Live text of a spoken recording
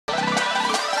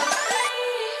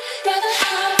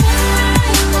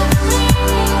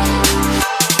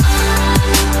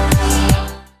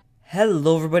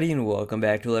Hello everybody and welcome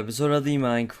back to an episode of the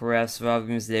Minecraft Survival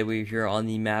Games. Today we're here on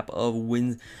the map of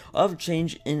Winds of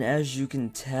Change, and as you can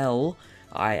tell,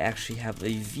 I actually have a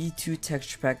V2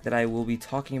 texture pack that I will be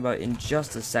talking about in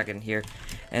just a second here.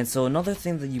 And so another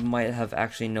thing that you might have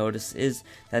actually noticed is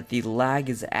that the lag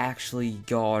is actually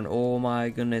gone. Oh my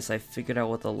goodness, I figured out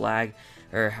what the lag,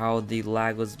 or how the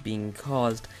lag was being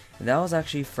caused. And that was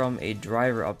actually from a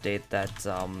driver update that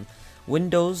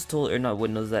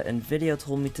that Nvidia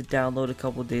told me to download a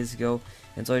couple days ago,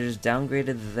 and so I just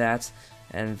downgraded that,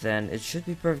 and then it should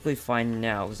be perfectly fine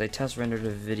now because I test rendered a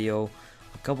video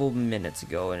a couple minutes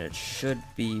ago and it should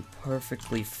be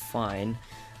perfectly fine.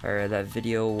 Or that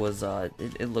video was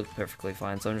it looked perfectly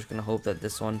fine, so I'm just gonna hope that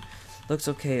this one looks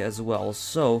okay as well.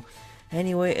 So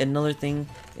anyway, another thing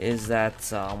is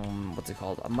that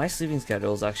my sleeping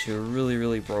schedule is actually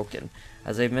really broken.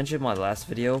 As I mentioned in my last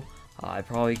video, I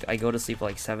go to sleep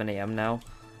like 7 a.m. now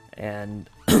and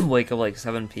wake up like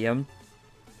 7 p.m.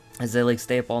 as I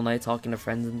stay up all night talking to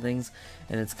friends and things,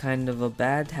 and it's kind of a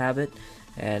bad habit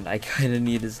and I kind of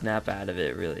need a snap out of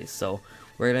it, really. So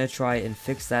we're gonna try and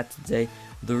fix that today.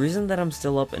 The reason that I'm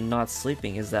still up and not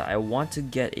sleeping is that I want to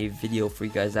get a video for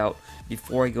you guys out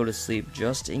before I go to sleep,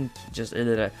 just in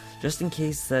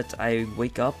case that I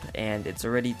wake up and it's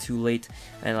already too late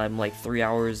and I'm like 3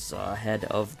 hours ahead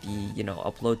of the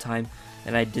upload time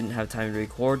and I didn't have time to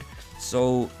record.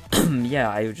 So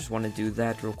yeah, I just want to do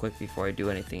that real quick before I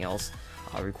do anything else.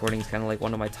 Recording is kind of like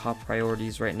one of my top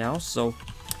priorities right now, so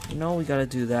we gotta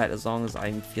do that. As long as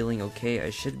I'm feeling okay, I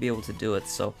should be able to do it.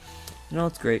 So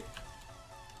it's great.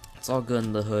 It's all good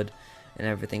in the hood and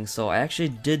everything. So I actually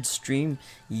did stream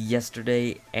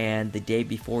yesterday and the day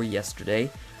before yesterday.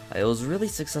 It was really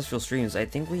successful streams. I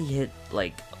think we hit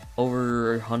like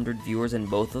over 100 viewers in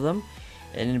both of them,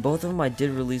 and in both of them I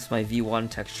did release my V1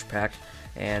 texture pack.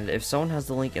 And if someone has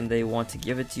the link and they want to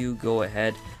give it to you, go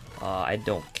ahead. I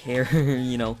don't care.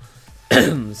 So,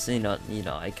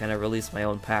 I kind of released my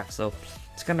own pack, so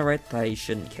it's kind of right that I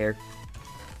shouldn't care.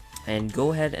 And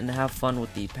go ahead and have fun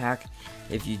with the pack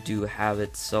if you do have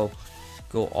it, so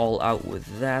go all out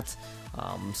with that.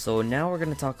 So now we're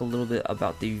going to talk a little bit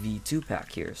about the V2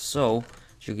 pack here. So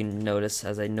as you can notice,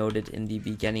 as I noted in the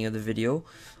beginning of the video,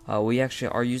 we actually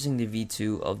are using the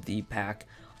V2 of the pack,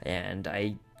 and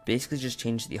I basically just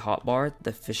changed the hotbar,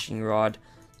 the fishing rod,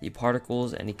 the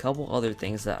particles, and a couple other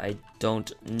things that I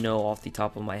don't know off the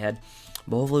top of my head.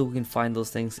 But hopefully we can find those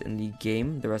things in the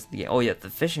game, the rest of the game. Oh yeah, the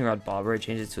fishing rod bobber, I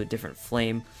changed it to a different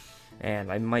flame,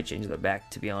 and I might change that back,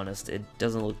 to be honest. It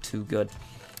doesn't look too good.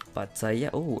 But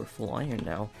yeah, oh, we're full iron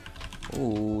now.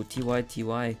 Oh, TY.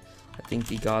 I think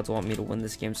the gods want me to win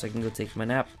this game so I can go take my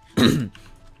nap.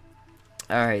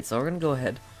 Alright, so we're gonna go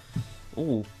ahead.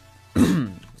 Oh,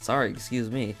 sorry,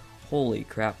 excuse me. Holy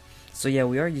crap. So yeah,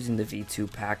 we are using the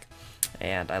V2 pack,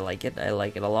 and I like it. I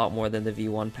like it a lot more than the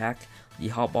V1 pack. The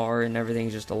hotbar and everything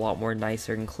is just a lot more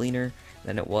nicer and cleaner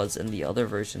than it was in the other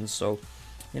versions. So,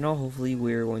 hopefully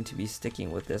we're going to be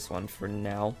sticking with this one for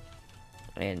now.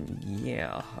 And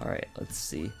yeah, alright, let's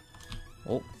see.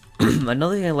 Oh,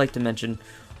 another thing I'd like to mention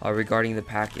regarding the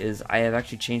pack is I have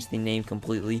actually changed the name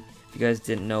completely. If you guys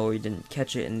didn't know or you didn't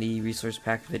catch it in the resource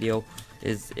pack video,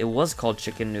 it was called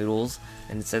Chicken Noodles,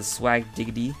 and it says Swag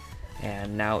Diggity.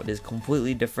 And now it is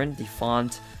completely different. The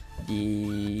font,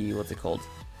 the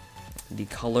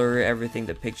color, everything,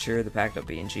 the picture, the packed up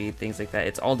PNG, things like that,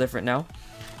 it's all different now.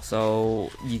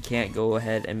 So you can't go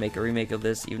ahead and make a remake of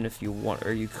this, even if you want,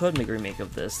 or you could make a remake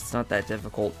of this. It's not that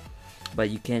difficult,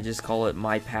 but you can't just call it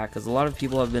my pack, because a lot of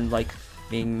people have been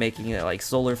making it like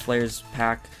Solrflare's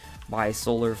pack by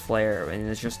Solrflare, and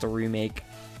it's just a remake.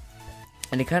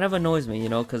 And it kind of annoys me,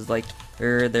 because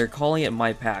they're calling it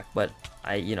my pack, but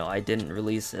I didn't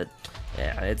release it.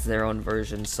 Yeah, it's their own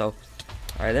version. So,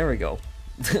 alright, there we go.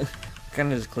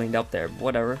 Kind of just cleaned up there, but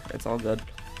whatever, it's all good.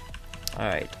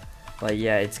 Alright, but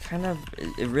yeah, it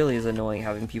really is annoying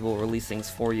having people release things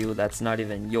for you that's not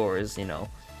even yours.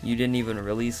 You didn't even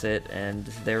release it, and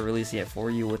they're releasing it for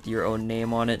you with your own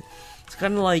name on it. It's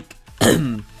kind of like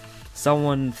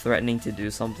someone threatening to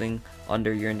do something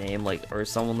under your name, or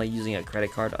someone using a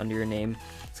credit card under your name.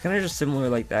 It's kind of just similar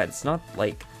like that. It's not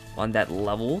on that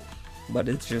level, but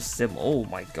it's just oh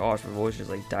my gosh, my voice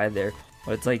just died there.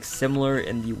 But it's similar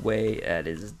in the way that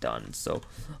it is done. So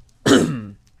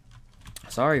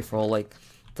sorry for all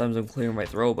times I'm clearing my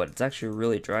throat, but it's actually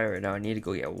really dry right now. I need to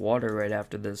go get water right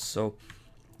after this. So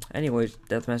anyways,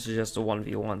 deathmatch is just a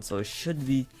 1v1, so it shouldn't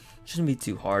be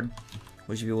too hard.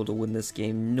 We should be able to win this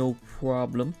game, no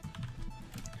problem.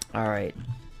 Alright.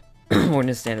 We're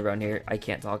gonna stand around here. I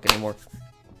can't talk anymore.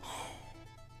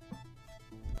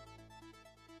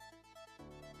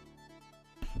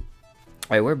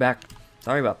 Alright, we're back.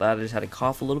 Sorry about that. I just had to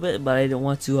cough a little bit, but I didn't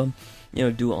want to, you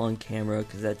know, do it on camera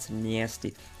because that's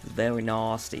nasty. Very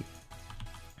nasty.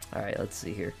 Alright, let's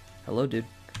see here. Hello, dude.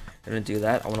 I'm gonna do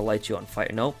that. I want to light you on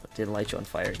fire. Nope, didn't light you on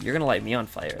fire. You're gonna light me on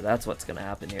fire. That's what's gonna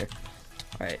happen here.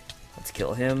 Alright, let's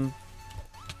kill him.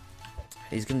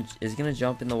 Is he gonna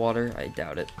jump in the water? I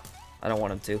doubt it. I don't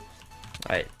want him to.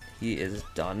 Alright, he is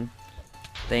done.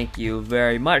 Thank you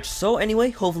very much. So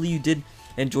anyway, hopefully you did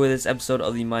enjoy this episode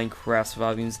of the Minecraft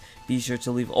Survival Games. Be sure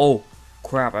to leave... Oh,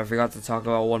 crap, I forgot to talk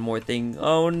about one more thing.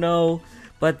 Oh no.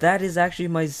 But that is actually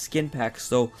my skin pack.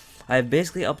 So I've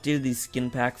basically updated the skin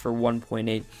pack for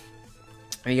 1.8.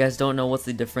 If you guys don't know what's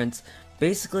the difference,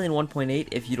 basically in 1.8,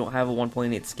 if you don't have a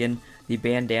 1.8 skin, the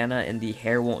bandana and the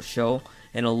hair won't show,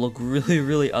 and it'll look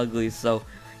really ugly. So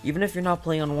even if you're not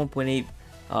playing on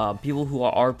 1.8, people who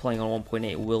are playing on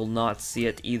 1.8 will not see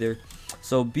it either.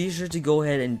 So be sure to go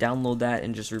ahead and download that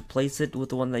and just replace it with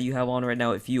the one that you have on right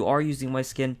now if you are using my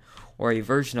skin or a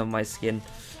version of my skin.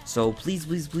 So please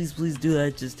do that.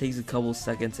 It just takes a couple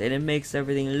seconds and it makes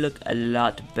everything look a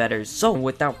lot better. So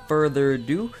without further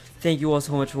ado, thank you all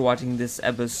so much for watching this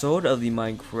episode of the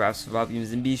Minecraft Survival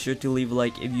Games, and be sure to leave a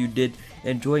like if you did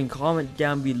enjoy and comment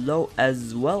down below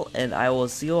as well, and I will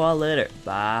see you all later.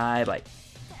 Bye bye.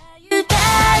 歌う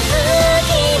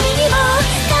君にも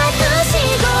隠し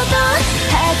事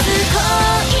初恋